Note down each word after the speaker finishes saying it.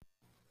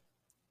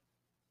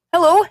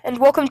Hello, and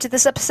welcome to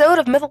this episode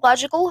of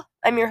Mythological.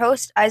 I'm your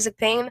host, Isaac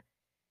Payne,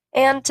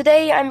 and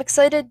today I'm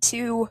excited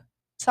to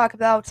talk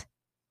about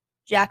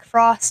Jack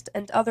Frost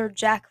and other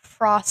Jack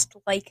Frost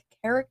like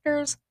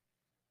characters.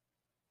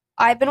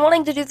 I've been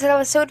wanting to do this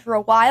episode for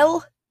a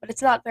while, but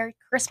it's not very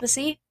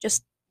Christmassy,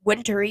 just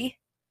wintry.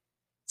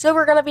 So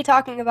we're going to be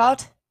talking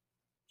about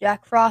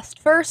Jack Frost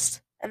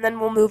first, and then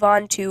we'll move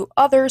on to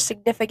other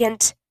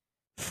significant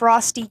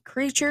frosty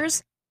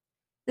creatures.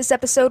 This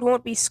episode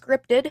won't be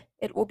scripted,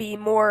 it will be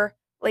more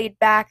laid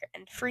back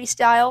and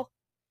freestyle,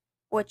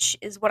 which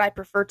is what I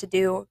prefer to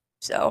do.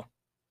 So,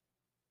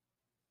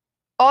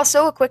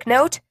 also a quick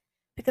note,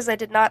 because I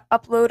did not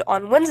upload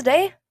on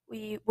Wednesday,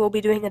 we will be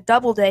doing a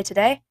double day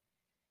today.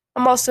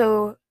 I'm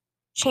also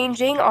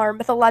changing our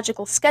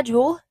mythological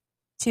schedule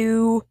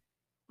to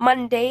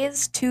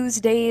Mondays,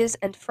 Tuesdays,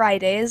 and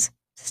Fridays.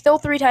 Still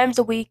 3 times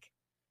a week.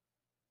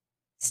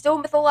 Still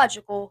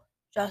mythological,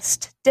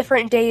 just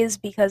different days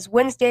because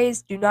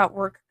Wednesdays do not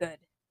work good.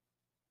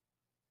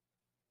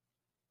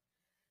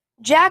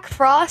 Jack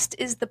Frost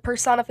is the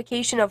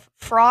personification of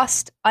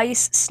frost,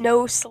 ice,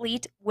 snow,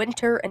 sleet,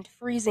 winter, and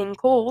freezing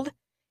cold.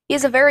 He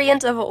is a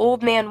variant of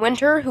Old Man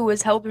Winter who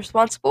is held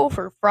responsible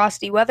for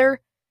frosty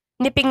weather,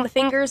 nipping the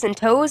fingers and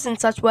toes in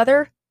such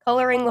weather,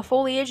 coloring the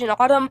foliage in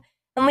autumn,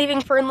 and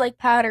leaving fern-like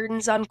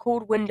patterns on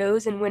cold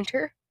windows in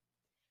winter.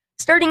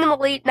 Starting in the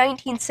late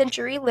 19th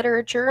century,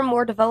 literature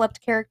more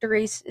developed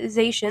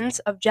characterizations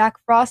of Jack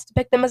Frost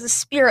depict him as a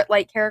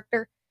spirit-like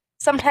character,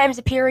 sometimes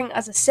appearing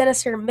as a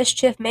sinister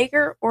mischief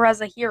maker or as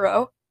a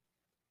hero.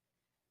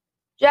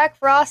 Jack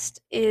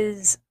Frost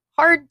is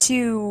hard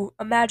to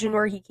imagine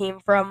where he came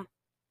from,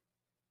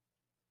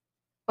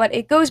 but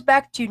it goes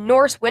back to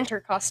Norse winter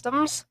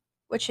customs,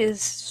 which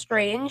is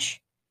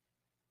strange.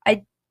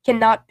 I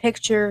cannot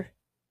picture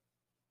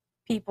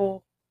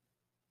people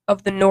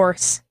of the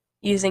Norse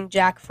using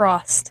Jack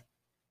Frost,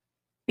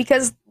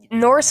 because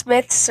Norse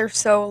myths are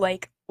so,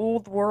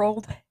 old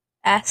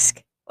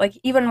world-esque,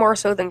 even more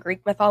so than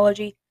Greek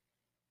mythology.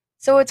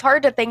 So it's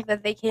hard to think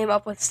that they came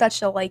up with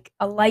such a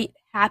light,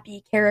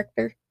 happy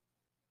character.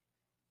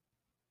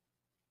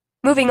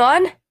 Moving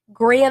on,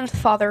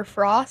 Grandfather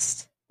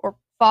Frost, or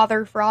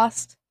Father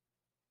Frost.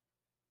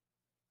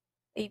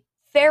 A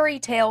fairy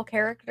tale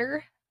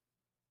character,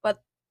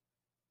 but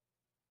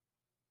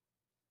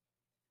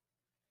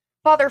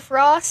Father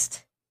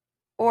Frost,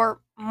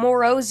 or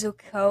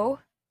Morozuko,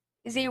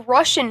 is a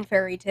Russian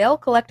fairy tale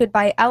collected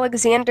by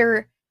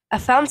Alexander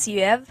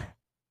Afansiev.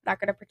 Not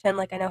gonna pretend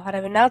like I know how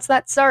to pronounce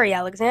that. Sorry,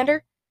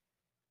 Alexander.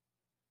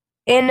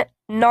 In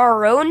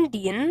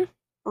Narondin,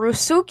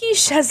 Rusuki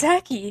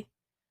Shazaki.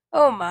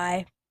 Oh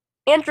my.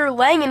 Andrew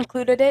Lang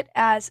included it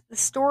as the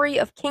story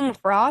of King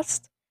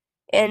Frost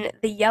in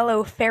the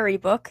Yellow Fairy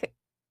Book,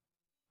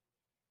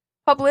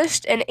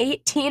 published in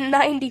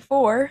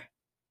 1894.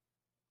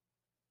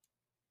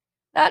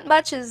 Not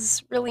much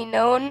is really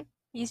known.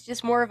 He's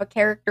just more of a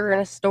character in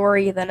a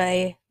story than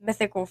a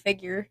mythical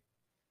figure.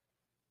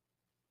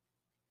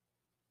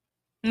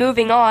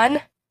 Moving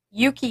on,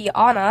 Yuki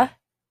Anna.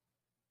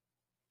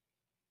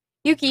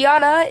 Yuki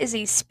Anna is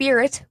a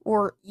spirit,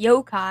 or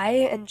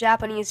yokai, in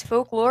Japanese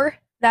folklore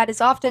that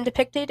is often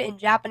depicted in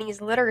Japanese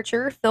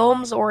literature,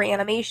 films, or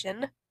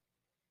animation.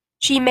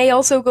 She may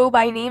also go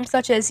by names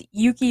such as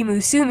Yuki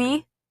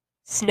Musumi,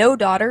 Snow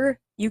Daughter,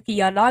 Yuki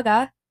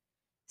Yanaga,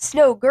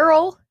 Snow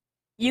Girl,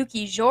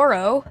 Yuki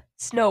Joro,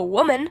 Snow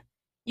Woman,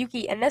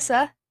 Yuki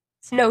Anissa,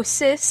 Snow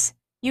Sis,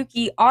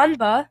 Yuki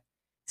Anba,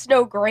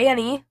 Snow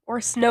Granny or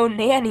Snow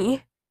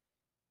Nanny,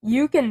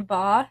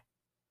 Yukenba,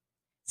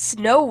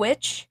 Snow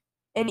Witch,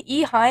 and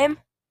Eheim,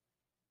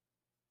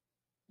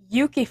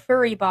 Yuki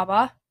Furry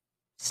Baba,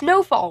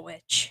 Snowfall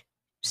Witch.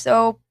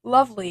 So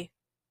lovely.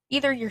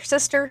 Either your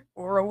sister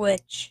or a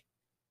witch.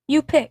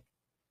 You pick.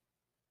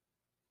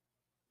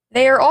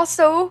 They are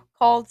also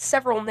called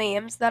several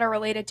names that are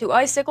related to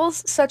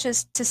icicles, such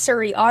as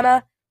Tsuri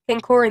Anna,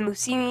 Kenkori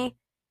Musimi,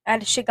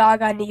 and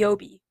Shigaga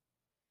Niobe.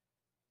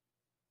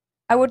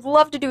 I would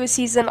love to do a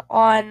season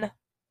on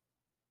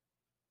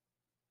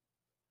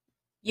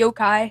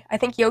yokai. I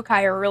think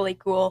yokai are really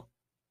cool.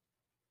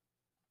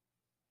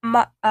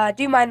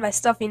 Do mind my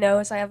stuffy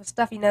nose. I have a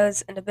stuffy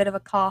nose and a bit of a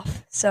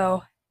cough,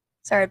 so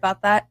sorry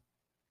about that.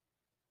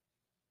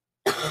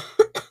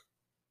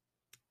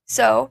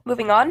 So,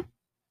 moving on.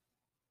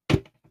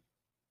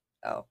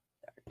 Oh.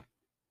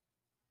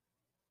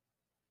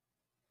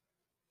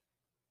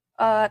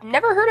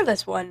 Never heard of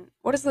this one.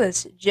 What is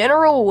this?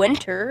 General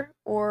Winter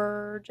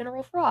or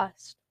General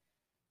Frost?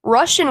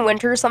 Russian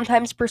winter,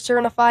 sometimes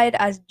personified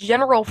as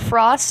General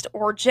Frost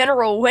or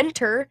General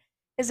Winter,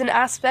 is an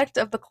aspect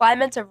of the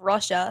climate of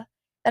Russia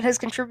that has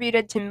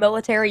contributed to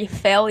military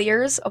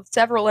failures of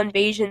several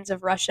invasions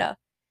of Russia.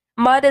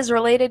 Mud is a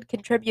related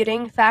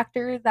contributing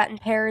factor that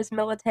impairs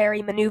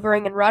military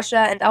maneuvering in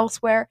Russia and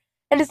elsewhere,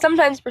 and is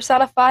sometimes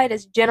personified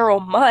as General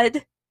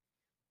Mud.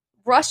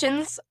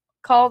 Russians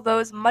call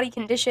those muddy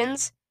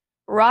conditions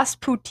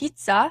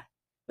Rasputitsa,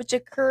 which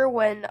occur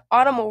when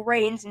autumnal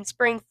rains and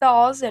spring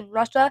thaws in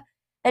Russia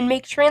and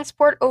make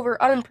transport over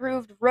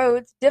unimproved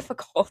roads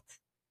difficult.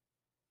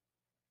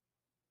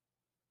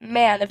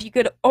 Man, if you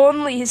could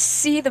only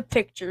see the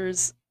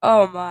pictures.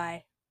 Oh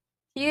my.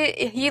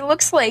 He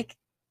looks like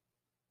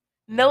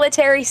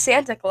military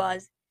Santa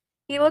Claus.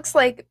 He looks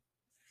like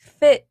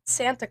fit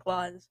Santa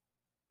Claus.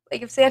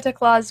 Like if Santa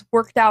Claus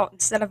worked out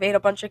instead of ate a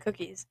bunch of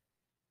cookies.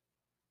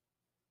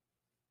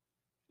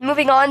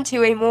 Moving on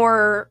to a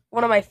more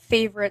one of my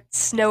favorite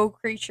snow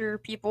creature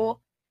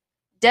people,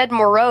 Dead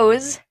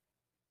Moroz.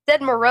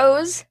 Dead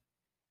Moroz,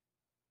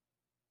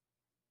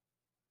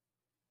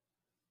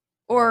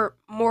 or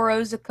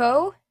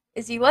Morozico,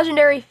 is a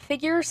legendary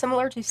figure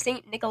similar to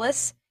Saint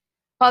Nicholas,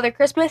 Father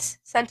Christmas,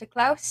 Santa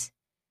Claus.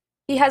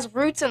 He has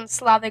roots in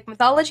Slavic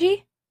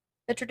mythology.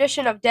 The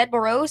tradition of Dead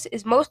Moroz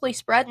is mostly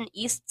spread in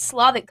East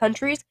Slavic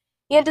countries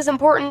and is an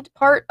important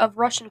part of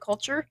Russian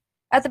culture.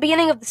 At the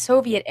beginning of the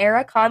Soviet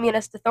era,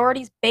 communist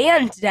authorities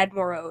banned Dead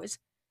Moroz.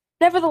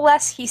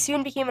 Nevertheless, he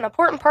soon became an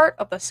important part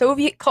of the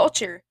Soviet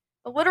culture.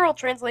 The literal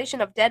translation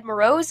of Dead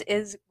Moroz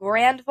is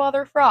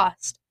Grandfather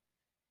Frost.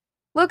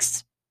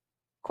 Looks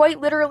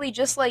quite literally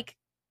just like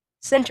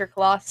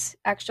Sinterklaas,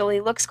 actually.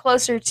 Looks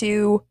closer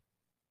to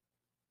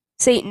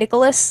Saint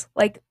Nicholas,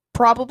 like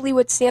probably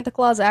what Santa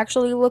Claus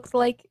actually looked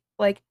like.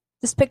 Like,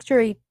 just picture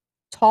a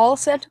tall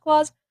Santa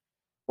Claus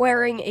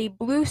wearing a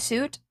blue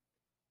suit,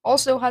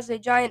 also has a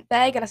giant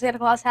bag and a Santa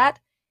Claus hat,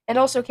 and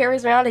also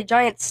carries around a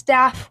giant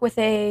staff with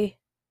a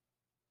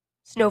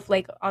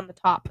snowflake on the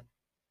top.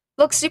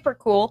 Looks super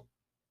cool.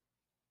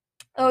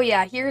 Oh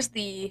yeah, here's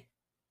the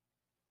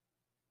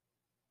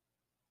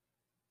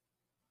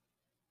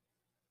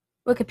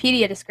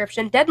Wikipedia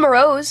description. Dead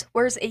Moroz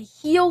wears a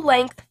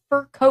heel-length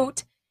fur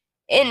coat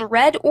in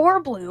red or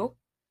blue,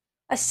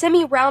 a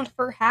semi-round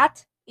fur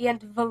hat,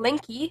 and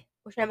valinki,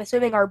 which I'm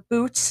assuming are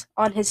boots,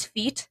 on his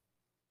feet.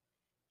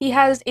 He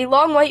has a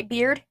long white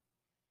beard.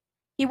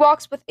 He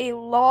walks with a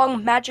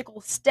long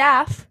magical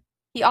staff.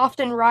 He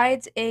often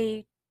rides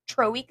a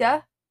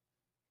troika.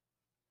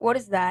 What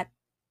is that?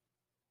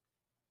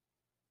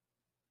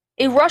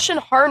 A Russian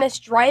harness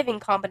driving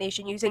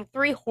combination using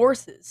 3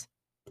 horses.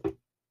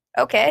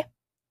 Okay,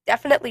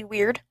 definitely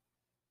weird.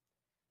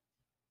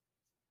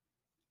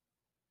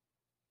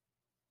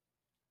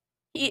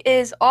 He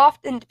is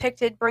often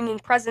depicted bringing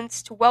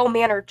presents to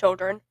well-mannered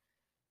children,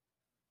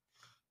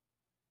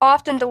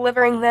 often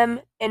delivering them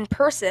in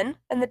person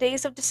in the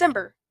days of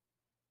December.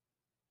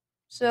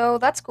 So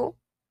that's cool.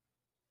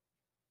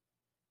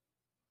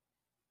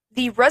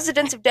 The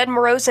residence of Dead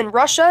Moroz in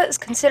Russia is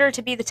considered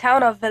to be the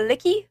town of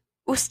Veliki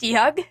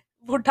Ustyug,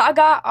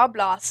 Volga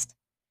Oblast.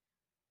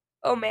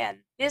 Oh man,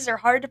 these are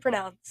hard to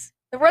pronounce.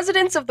 The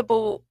residence of the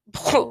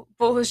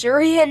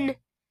Bulgarian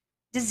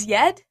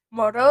Dzed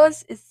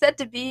Moroz is said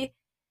to be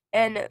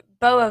in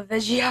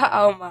Belovezhia.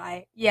 Oh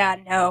my, yeah,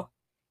 no.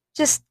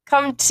 Just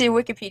come to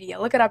Wikipedia,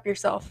 look it up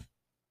yourself.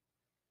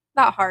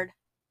 Not hard.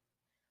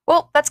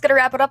 Well, that's gonna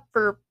wrap it up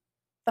for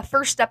the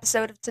first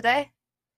episode of today.